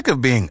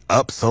of being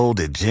upsold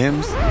at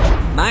gyms?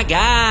 My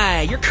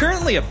guy, you're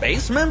currently a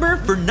base member?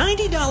 For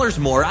 $90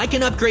 more, I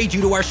can upgrade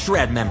you to our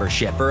Shred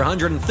membership. For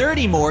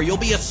 $130 more, you'll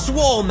be a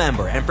Swole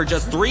member. And for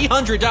just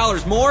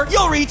 $300 more,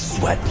 you'll reach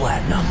Sweat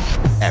Platinum.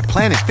 At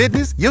Planet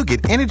Fitness, you'll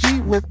get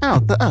energy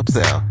without the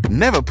upsell.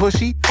 Never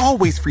pushy,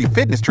 always free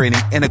fitness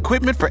training and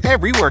equipment for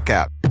every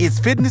workout. It's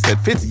fitness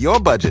that fits your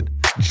budget.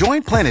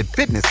 Join Planet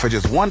Fitness for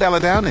just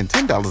 $1 down and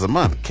 $10 a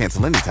month.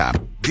 Cancel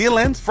anytime. Deal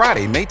ends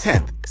Friday, May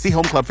 10th. See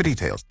Home Club for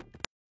details.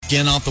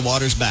 Again, off the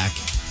water's back.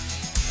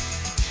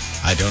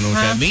 I don't know what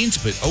that means,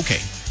 but okay.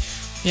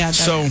 Yeah.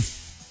 So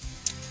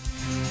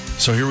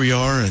here we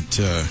are at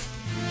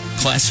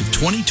class of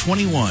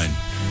 2021.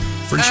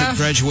 Friendship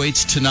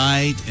graduates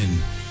tonight,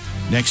 and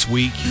next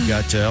week you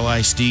got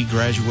LISD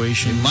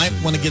graduation. You might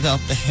want to get out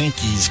the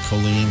hankies,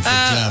 Colleen, for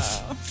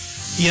Jeff.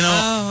 You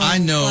know, I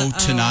know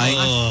tonight.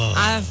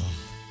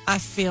 I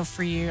feel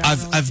for you.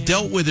 I've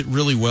dealt with it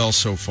really well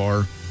so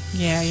far.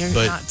 Yeah, you're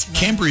but not tonight.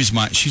 Cambry's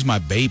she's my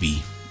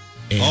baby.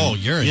 And,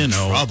 you're in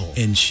trouble.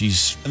 And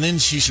she's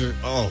your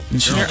daughter.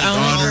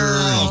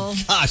 Oh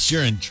gosh,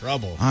 you're in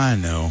trouble. I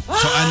know. So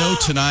I know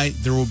tonight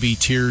there will be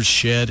tears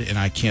shed, and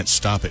I can't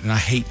stop it. And I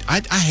hate when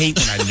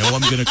I know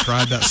I'm going to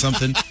cry about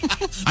something.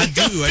 I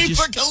do.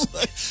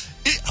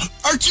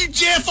 Aren't you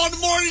Jeff on the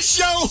morning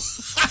show?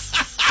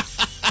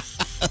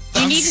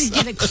 You need to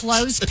get a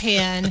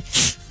clothespin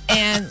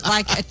and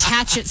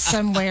attach it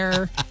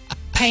somewhere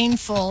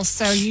painful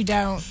so you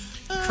don't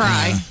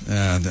cry.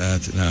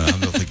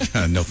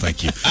 No,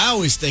 thank you. I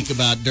always think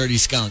about dirty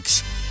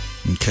skunks.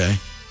 Okay.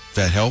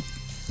 That help?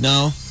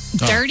 No.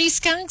 Dirty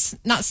skunks?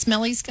 Not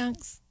smelly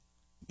skunks?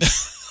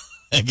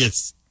 I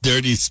guess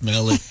dirty,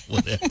 smelly,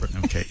 whatever.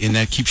 Okay. And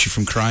that keeps you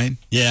from crying?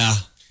 Yeah.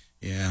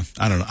 Yeah.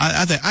 I don't know.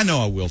 I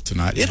know I will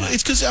tonight.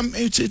 It's because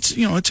it's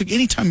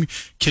anytime a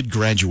kid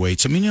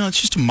graduates,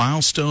 it's just a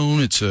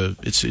milestone.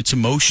 It's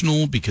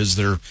emotional because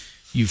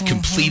you've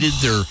completed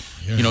their,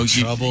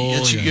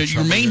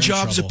 your main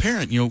job as a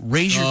parent,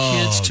 raise your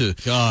kids to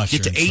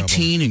get to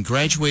 18 and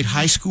graduate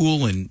high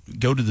school and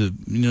go to the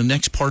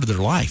next part of their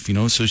life,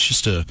 so it's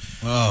just you're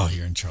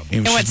in trouble.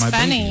 And what's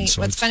funny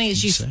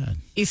is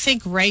you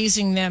think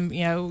raising them,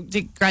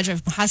 to graduate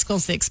from high school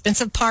is the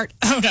expensive part.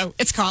 Oh no,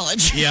 it's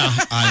college. Yeah,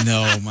 I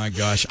know. My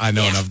gosh, I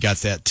know, and I've got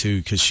that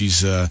too because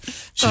she's going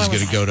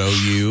to go to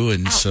OU,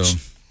 and so.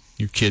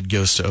 Your kid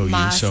goes to OU.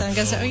 My son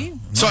goes to OU.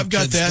 So I've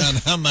got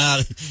that. I'm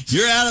out.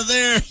 You're out of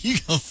there.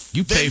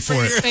 You pay for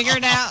it. Figure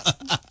it out.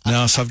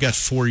 No, so I've got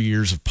 4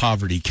 years of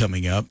poverty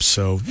coming up.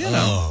 So,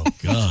 Oh,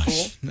 gosh.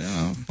 Cool.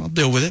 No, I'll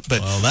deal with it.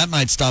 But that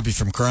might stop you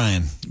from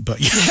crying. But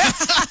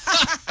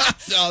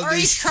or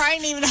he's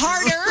crying even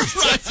harder.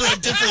 Right, for a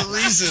different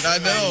reason. I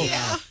know.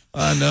 Yeah.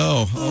 I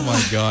know. Oh,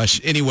 my gosh.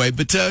 Anyway,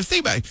 but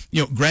think about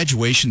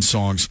graduation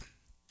songs.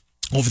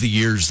 Over the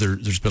years,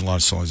 there's been a lot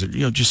of songs that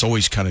just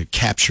always kind of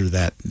capture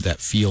that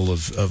feel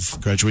of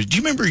graduation. Do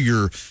you remember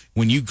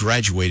when you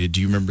graduated? Do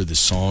you remember the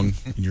song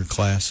in your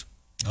class?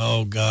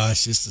 Oh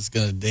gosh, this is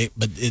gonna date,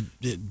 but it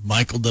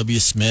Michael W.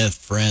 Smith,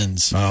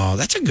 Friends. Oh,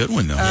 that's a good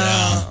one though.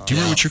 Yeah. Do you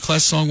remember what your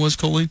class song was,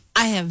 Colleen?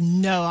 I have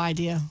no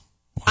idea.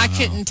 Wow. I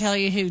couldn't tell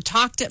you who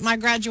talked at my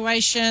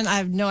graduation. I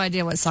have no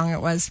idea what song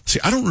it was. See,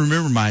 I don't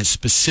remember my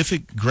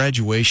specific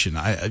graduation.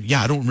 I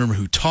don't remember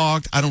who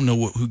talked. I don't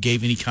know who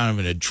gave any kind of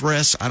an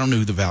address. I don't know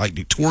who the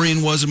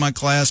valedictorian was in my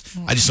class.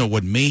 I just know it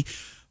wasn't me.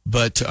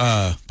 But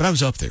I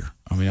was up there.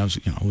 I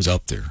was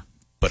up there,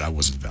 but I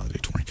wasn't the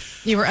valedictorian.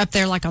 You were up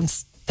there on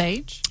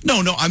stage?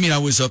 No. I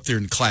was up there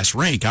in class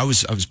rank. I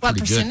was pretty good. What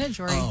percentage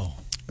were you? Oh.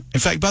 In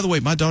fact, by the way,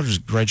 my daughter's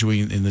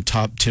graduating in the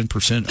top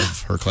 10%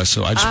 of her class,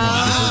 so I just want to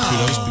give her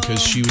kudos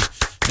because she was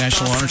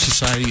National Honor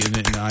Society,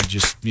 and I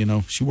just,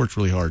 she worked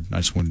really hard. I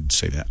just wanted to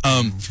say that.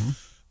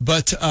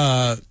 But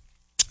I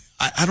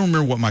don't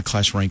remember what my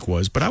class rank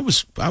was, but I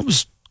was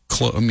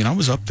close. I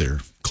was up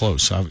there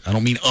close. I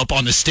don't mean up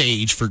on the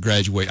stage for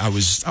graduate. I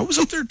was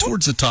up there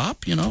towards the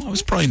top. I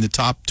was probably in the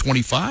top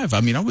 25.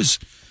 I was.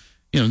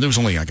 There was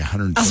only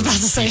 100. I was about to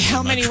say,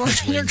 how many were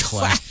in your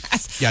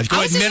class? Yeah, go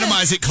ahead and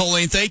minimize it,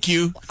 Colleen. Thank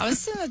you. I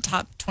was in the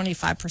top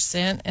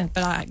 25%,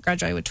 but I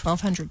graduated with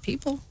 1,200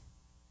 people.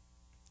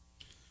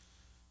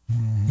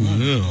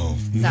 Well,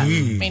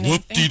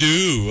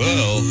 whoop-de-doo.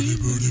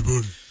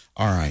 Well.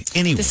 All right.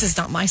 Anyway. This is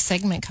not my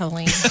segment,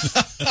 Colleen.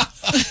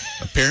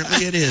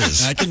 Apparently it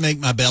is. I can make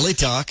my belly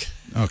talk.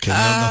 Okay.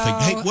 Nothing.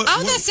 Hey, what?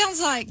 That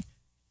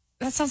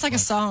sounds like a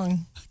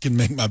song. I can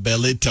make my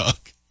belly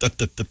talk.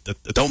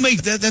 Don't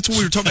make that. That's what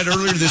we were talking about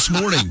earlier this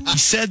morning. He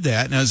said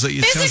that, and I was like,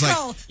 it Physical.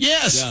 sounds like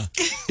yes.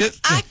 Yeah.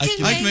 I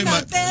can make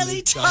my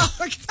belly talk.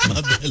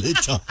 My belly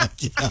talk.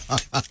 Yeah.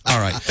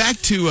 All right, back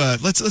to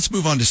let's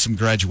move on to some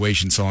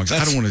graduation songs.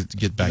 I don't want to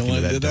get back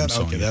into that dumb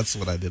song. Okay, that's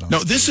what I did. No,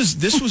 this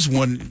was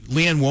one.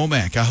 Leanne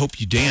Womack. I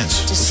hope you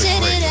dance. Just sit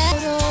it out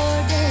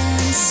or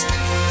dance.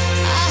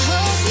 I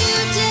hope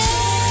you dance.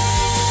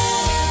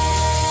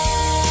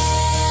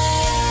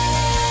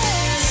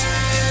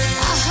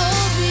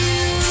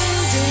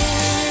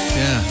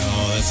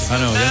 I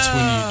know. That's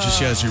when you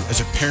just,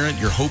 as a parent,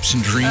 your hopes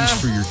and dreams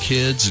for your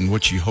kids and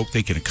what you hope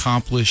they can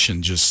accomplish,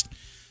 and just,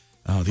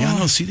 Oh, I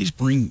know. See, these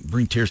bring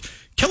tears.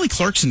 Kelly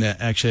Clarkson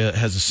actually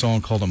has a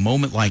song called "A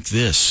Moment Like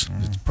This."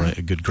 It's probably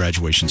a good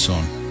graduation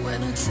song.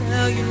 When I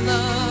tell you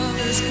love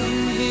has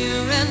come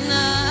here and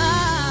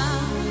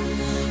now,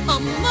 a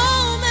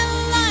moment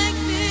like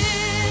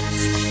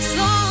this,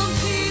 some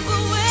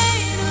people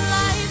wait a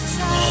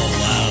lifetime.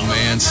 Oh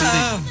man, see,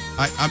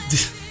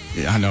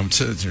 I know.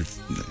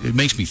 It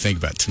makes me think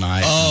about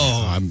tonight.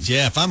 Oh,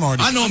 Jeff, I know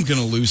I'm going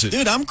to lose it.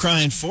 Dude, I'm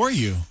crying for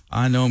you.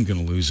 I know I'm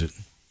going to lose it.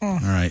 All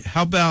right.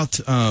 How about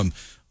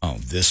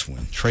this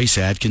one? Trace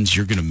Adkins,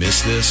 You're Going to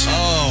Miss This.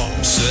 Oh,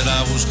 said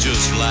I was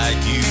just like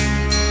you.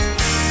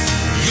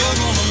 You're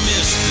going to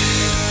miss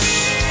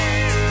this.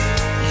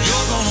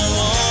 You're going to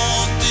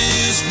want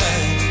this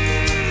back.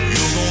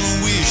 You're going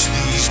to wish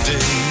these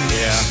days.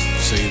 Yeah.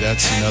 See,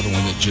 that's another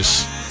one that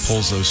just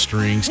pulls those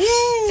strings.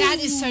 That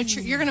is so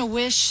true. You're going to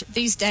wish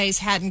these days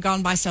hadn't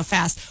gone by so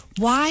fast.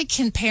 Why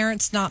can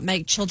parents not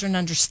make children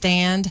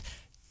understand?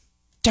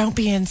 Don't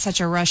be in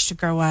such a rush to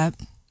grow up.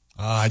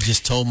 I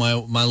just told my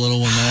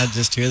little one that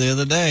just here the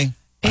other day.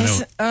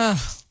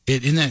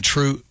 Isn't that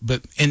true?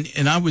 But and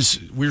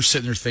we were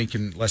sitting there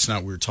thinking last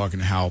night, we were talking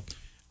how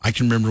I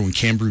can remember when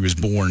Cambry was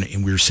born,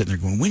 and we were sitting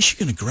there going, when's she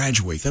going to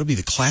graduate? That'll be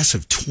the class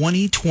of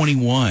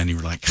 2021. And you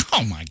were like,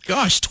 oh my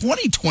gosh,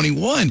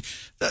 2021.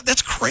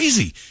 That's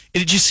crazy.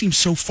 And it just seems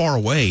so far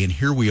away, and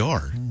here we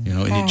are, and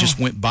it just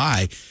went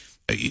by.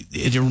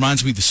 It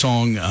reminds me of the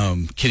song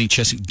Kenny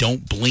Chesney,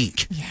 Don't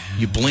Blink. Yeah.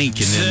 You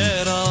blink and then...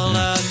 Said all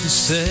I can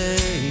say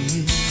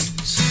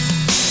is,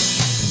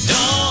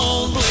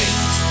 don't blink.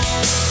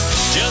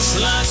 Just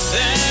like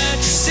that,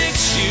 you're 6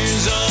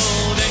 years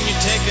old and you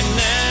take a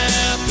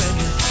nap and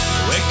you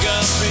wake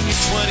up and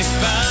you're 25,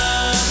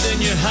 then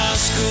your high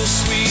school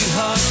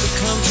sweetheart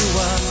becomes your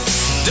wife.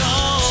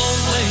 Don't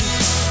blink.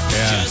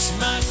 Yeah.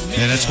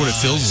 And that's what it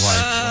feels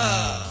like.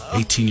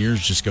 18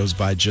 years just goes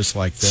by just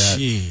like that.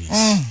 Jeez.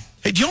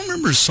 Hey, do y'all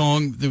remember a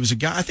song? There was a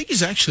guy, I think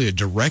he's actually a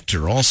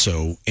director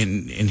also,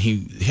 and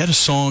he had a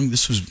song.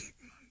 This was, I'm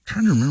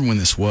trying to remember when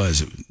this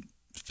was. It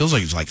feels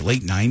like it was like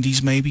late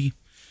 90s maybe.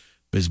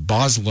 It was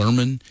Baz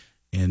Luhrmann,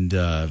 and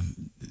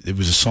it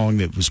was a song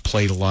that was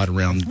played a lot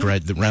around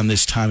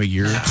this time of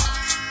year.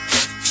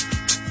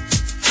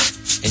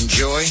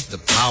 Enjoy the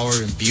power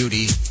and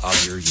beauty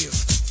of your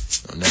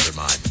youth. Oh, never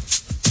mind.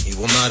 He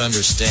will not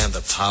understand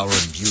the power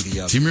and beauty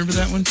of. Do you remember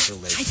that one?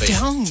 I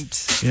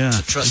don't. Yeah.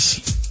 But trust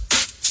me.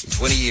 In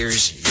 20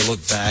 years, you'll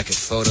look back at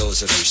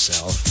photos of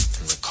yourself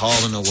and recall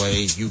in a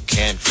way you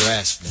can't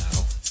grasp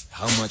now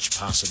how much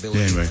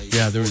possibility. Anyway,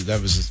 yeah, that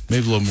was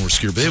maybe a little more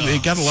obscure, but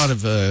it got a lot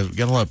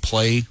of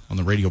play on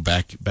the radio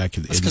back in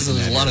the. That's because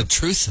there's a lot of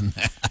truth in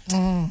that.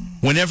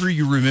 Whenever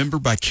You Remember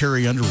by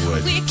Carrie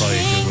Underwood, We probably a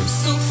good came one.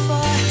 so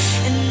far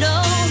and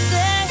know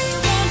that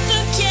won't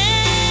forget.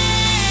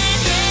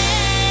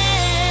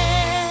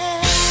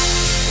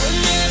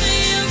 Whenever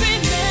you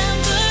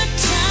remember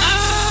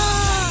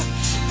time,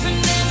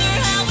 remember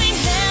how we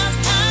held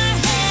our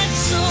heads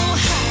so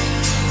high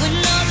when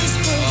all this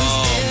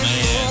world was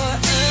there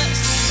for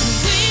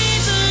us. We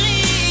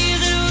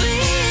believe that we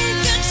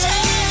could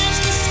touch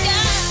the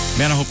sky.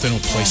 Man, I hope they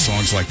don't play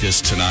songs like this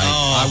tonight.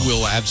 I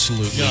will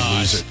absolutely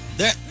lose it.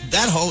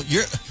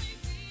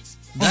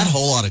 That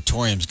whole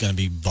auditorium's going to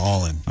be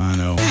bawling. I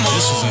know.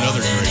 This is another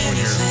great one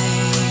here.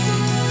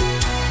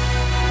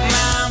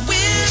 My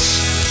wish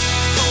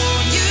for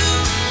you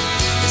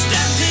is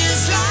that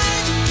this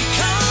life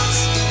becomes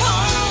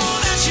all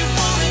that you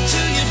want it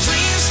to. Your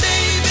dreams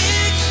stay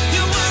big,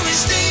 your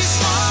worries stay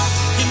small.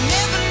 You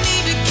never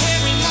need to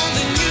carry more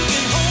than you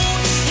can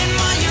hold. And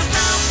while you're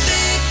out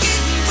there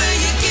getting where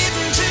you're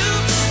getting to,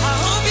 I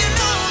hope you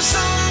know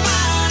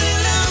somebody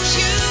loves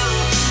you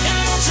and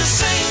wants the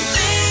same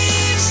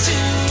things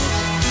too.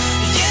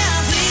 Yeah,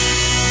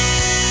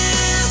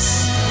 this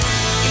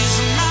is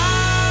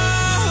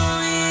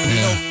my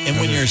wish. And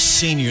when you're a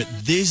senior,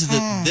 these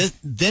are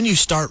then you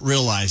start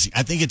realizing.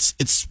 I think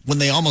it's when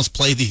they almost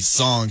play these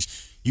songs,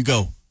 you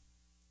go,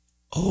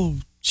 "Oh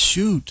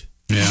shoot,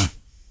 Yeah.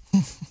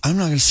 I'm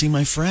not going to see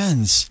my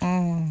friends.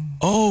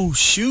 Oh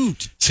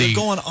shoot, See- they're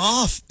going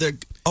off.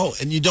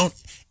 And you don't,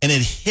 and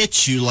it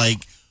hits you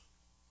like,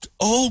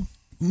 oh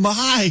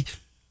my,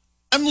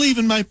 I'm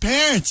leaving my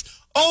parents.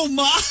 Oh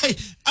my,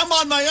 I'm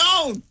on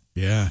my own."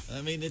 Yeah.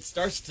 I mean, it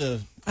starts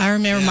to. I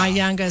remember my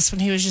youngest when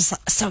he was just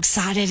so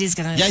excited he's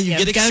going to you get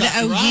go to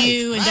excited,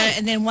 OU. right.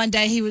 And then one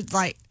day he was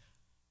like,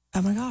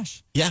 oh my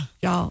gosh, Yeah.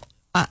 y'all,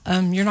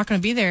 you're not going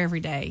to be there every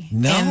day.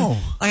 No. And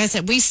like I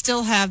said, we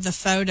still have the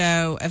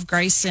photo of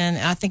Grayson.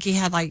 And I think he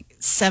had like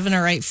 7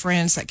 or 8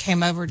 friends that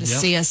came over to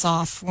see us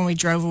off when we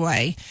drove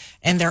away.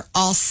 And they're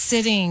all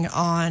sitting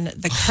on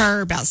the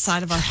curb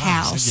outside of our That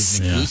house.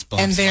 gives me goosebumps.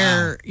 And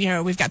they're,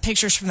 we've got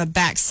pictures from the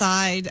back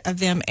side of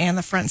them and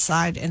the front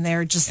side, and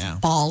they're just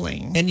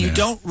bawling. And you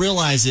don't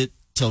realize it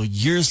till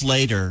years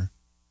later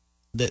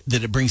that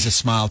it brings a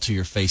smile to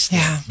your face.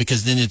 Yeah.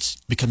 Because then it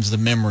becomes the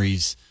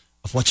memories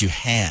of what you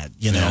had,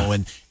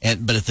 and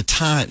but at the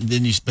time,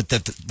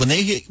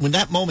 when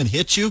that moment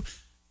hits you,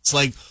 it's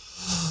like,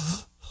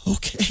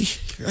 Okay,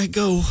 here I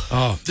go.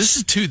 Oh,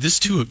 this too.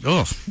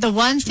 Oh, The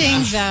one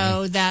thing,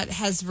 though, that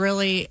has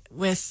really,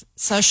 with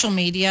social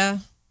media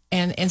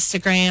and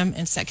Instagram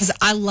and stuff, because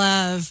I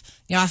love,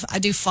 I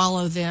do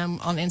follow them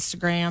on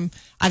Instagram.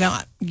 I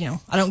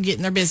don't get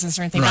in their business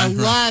or anything. Right, I right.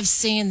 love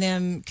seeing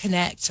them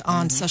connect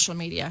on social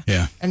media.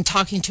 Yeah. And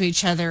talking to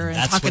each other and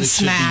That's talking what it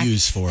should be smack.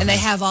 used for, And they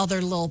huh? have all their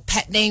little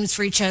pet names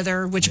for each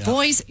other, which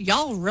boys,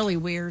 y'all really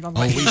weird on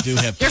Oh, we do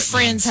have Your pet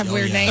friends names. have Oh,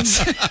 weird yeah. names.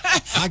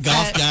 My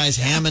golf guys,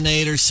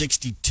 Haminator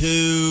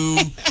 62.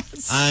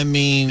 I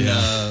mean,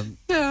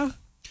 Yeah.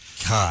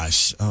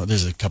 gosh. Oh,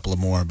 there's a couple of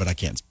more, but I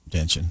can't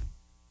mention.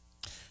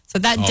 So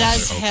that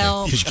does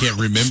help. Because you can't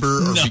remember,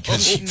 or No.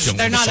 because you don't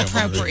They're not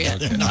understand what they're-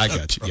 appropriate. Okay, I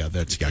got you.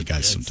 Yeah,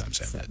 guys sometimes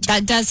have that.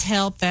 That does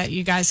help that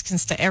you guys can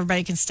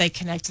everybody can stay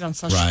connected on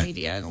social Right.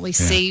 media and at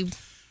least see.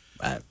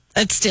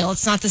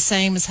 It's not the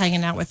same as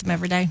hanging out with them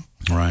every day.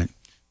 Right.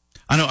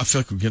 I know. I feel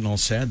like we're getting all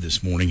sad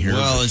this morning here.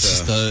 Well,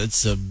 but,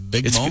 it's a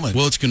big moment.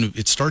 Well,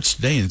 it starts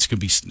today, and it's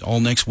going to be all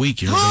next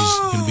week. Everybody's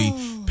going to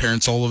be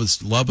parents all over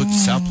this. Lubbock,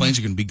 South Plains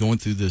are going to be going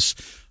through this.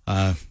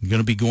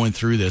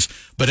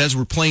 But as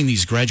we're playing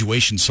these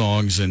graduation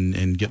songs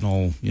and getting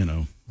all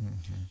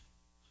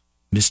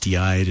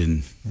misty-eyed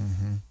and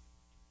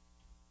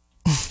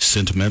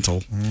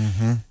sentimental.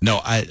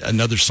 No,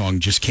 another song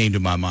just came to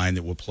my mind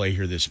that we'll play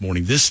here this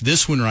morning.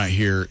 This one right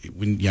here,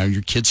 when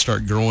your kids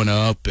start growing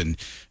up and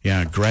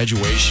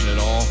graduation and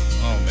all.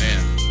 Oh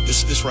man,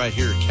 this right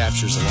here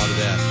captures a lot of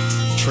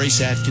that.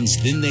 Trace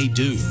Atkins, Then They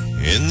Do.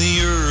 In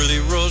the early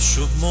rush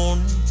of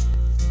morning,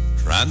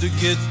 trying to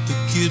get the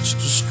kids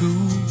to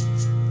school.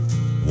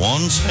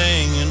 One's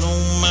hanging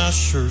on my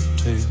shirt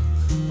tail,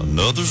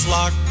 another's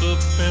locked up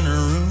in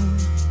her room.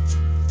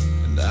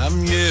 And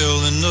I'm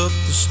yelling up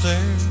the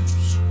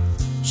stairs,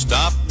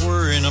 stop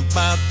worrying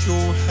about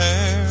your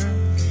hair,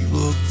 you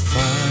look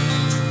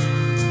fine.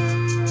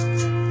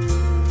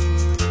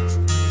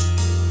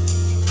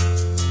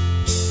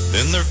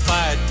 Then they're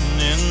fighting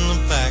in the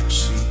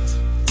backseat,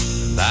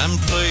 and I'm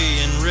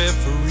playing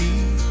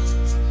referee.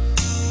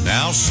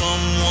 Now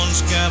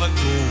someone's gotta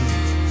go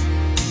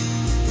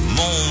the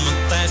moment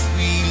that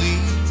we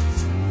leave,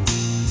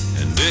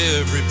 and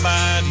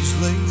everybody's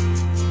late.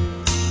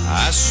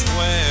 I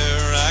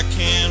swear I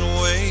can't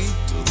wait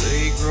till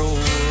they grow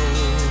up.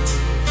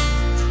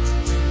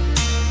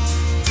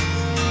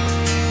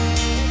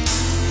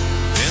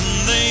 Then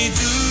they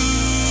do,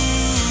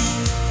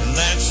 and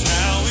that's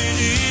how it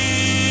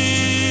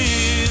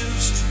is.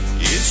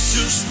 It's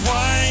just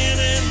quiet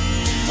in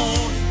the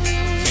morning.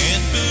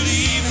 Can't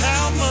believe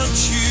how much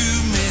you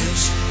miss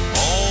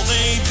all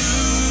they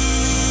do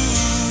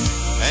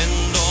and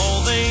all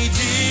they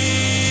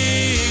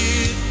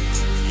did.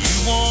 You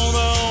want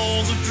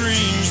all the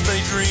dreams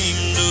they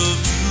dreamed of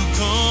to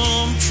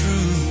come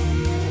true.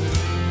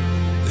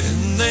 Then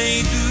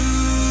they do.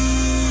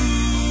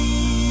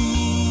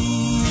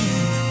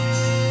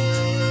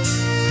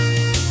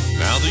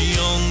 Now the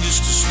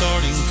youngest is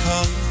starting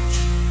college.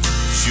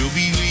 She'll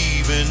be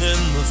leaving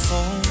in the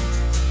fall.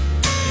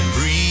 And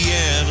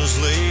Brianna's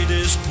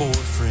latest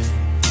boyfriend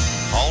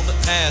called to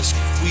ask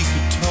if we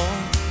could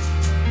talk.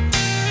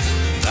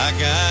 And I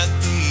got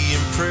the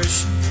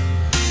impression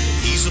that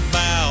he's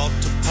about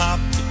to pop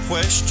the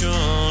question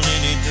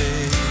any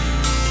day.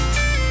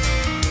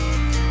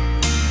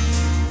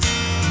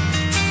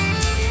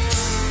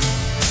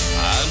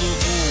 I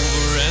look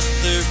over at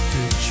their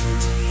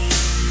pictures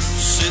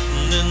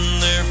sitting in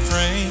their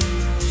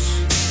frames.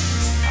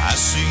 I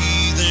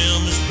see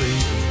them as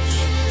babies.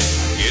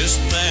 I guess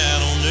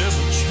that'll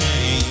never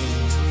change.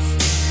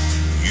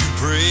 You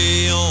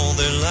pray all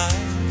their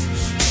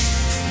lives,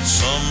 and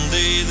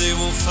someday they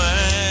will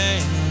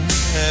find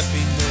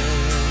happiness.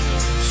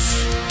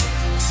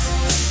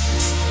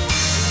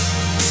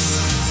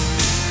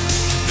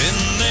 Then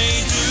they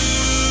do,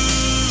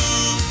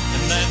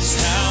 and that's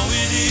how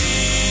it is.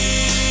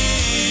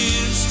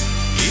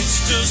 It's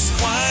just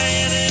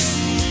quiet in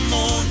the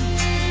morning.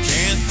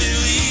 Can't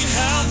believe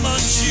how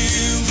much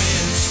you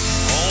miss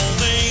all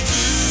they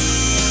do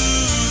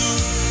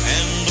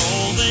and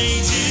all they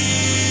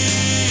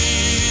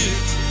did.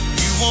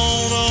 You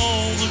want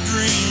all the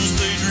dreams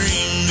they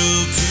dreamed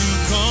of to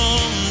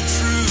come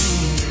true.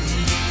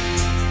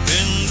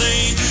 Then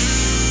they do.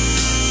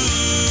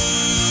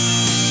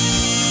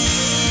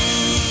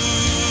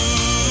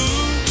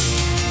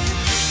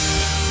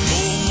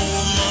 No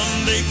more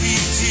Monday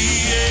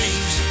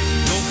PTAs,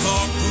 no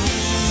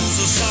carpools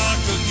or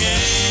soccer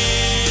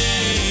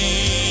games.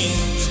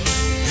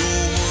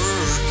 Your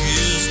work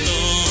is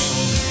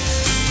done.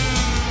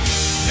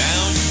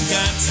 Now you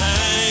got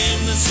time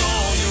that's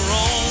all your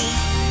own.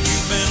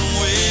 You've been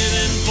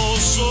waiting for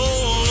so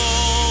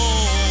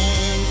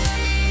long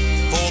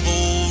for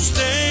those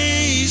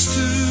days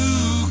to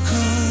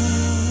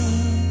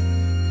come.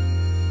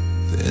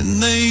 Then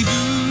they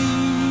do,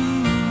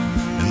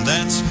 and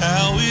that's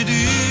how it is.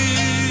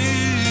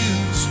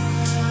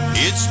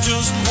 It's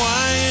just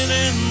quiet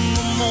in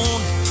the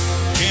morning.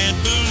 Can't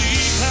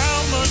believe how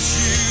much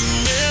you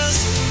miss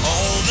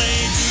all they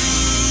do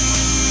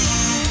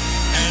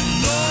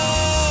and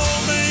all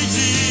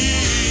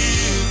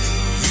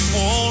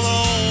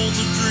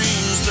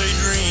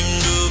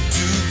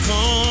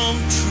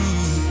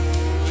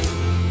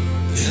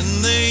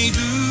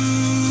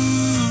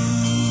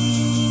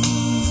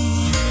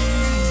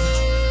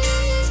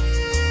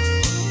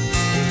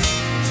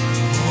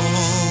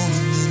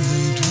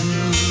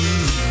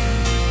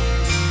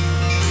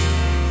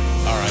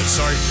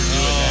sorry for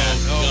doing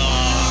that.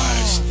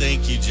 Gosh,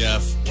 thank you,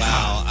 Jeff.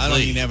 Wow, I don't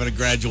even have a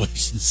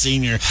graduation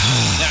senior.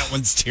 That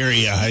one's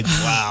teary-eyed.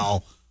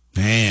 Wow.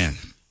 Man.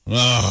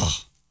 Oh.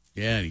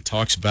 Yeah, and he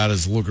talks about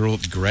his little girl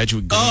at the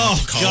graduate going Oh,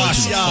 off to college gosh,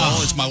 in the yeah.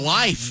 fall. It's my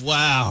life.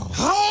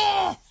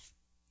 Wow.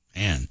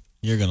 Man,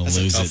 You're going to that's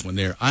lose a tough it. one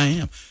there. I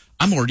am.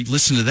 I'm already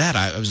listening to that.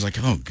 I was like,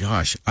 oh,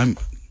 gosh.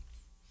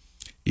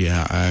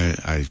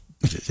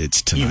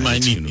 It's tonight. You might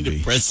it's need gonna me to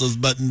be. press those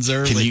buttons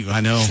early. Can you?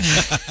 I know.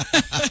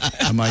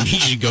 I might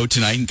need you to go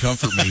tonight and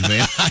comfort me,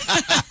 man.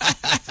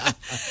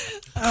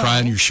 Cry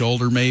on your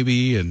shoulder,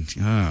 maybe, and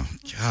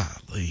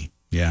golly,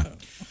 yeah.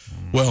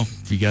 Well,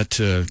 if you got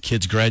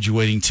kids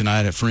graduating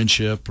tonight at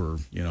Friendship, or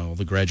all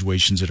the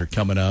graduations that are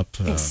coming up.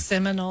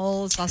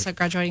 Seminole is also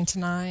graduating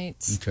tonight.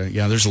 Okay,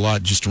 yeah. There's a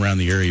lot just around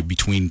the area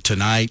between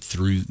tonight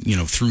through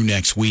through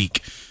next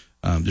week.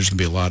 There's going to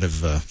be a lot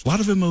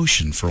of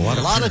emotion for a lot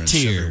of parents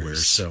tears everywhere.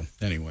 So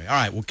anyway, all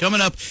right. Well,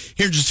 coming up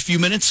here in just a few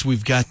minutes,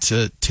 we've got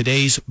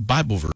today's Bible verse.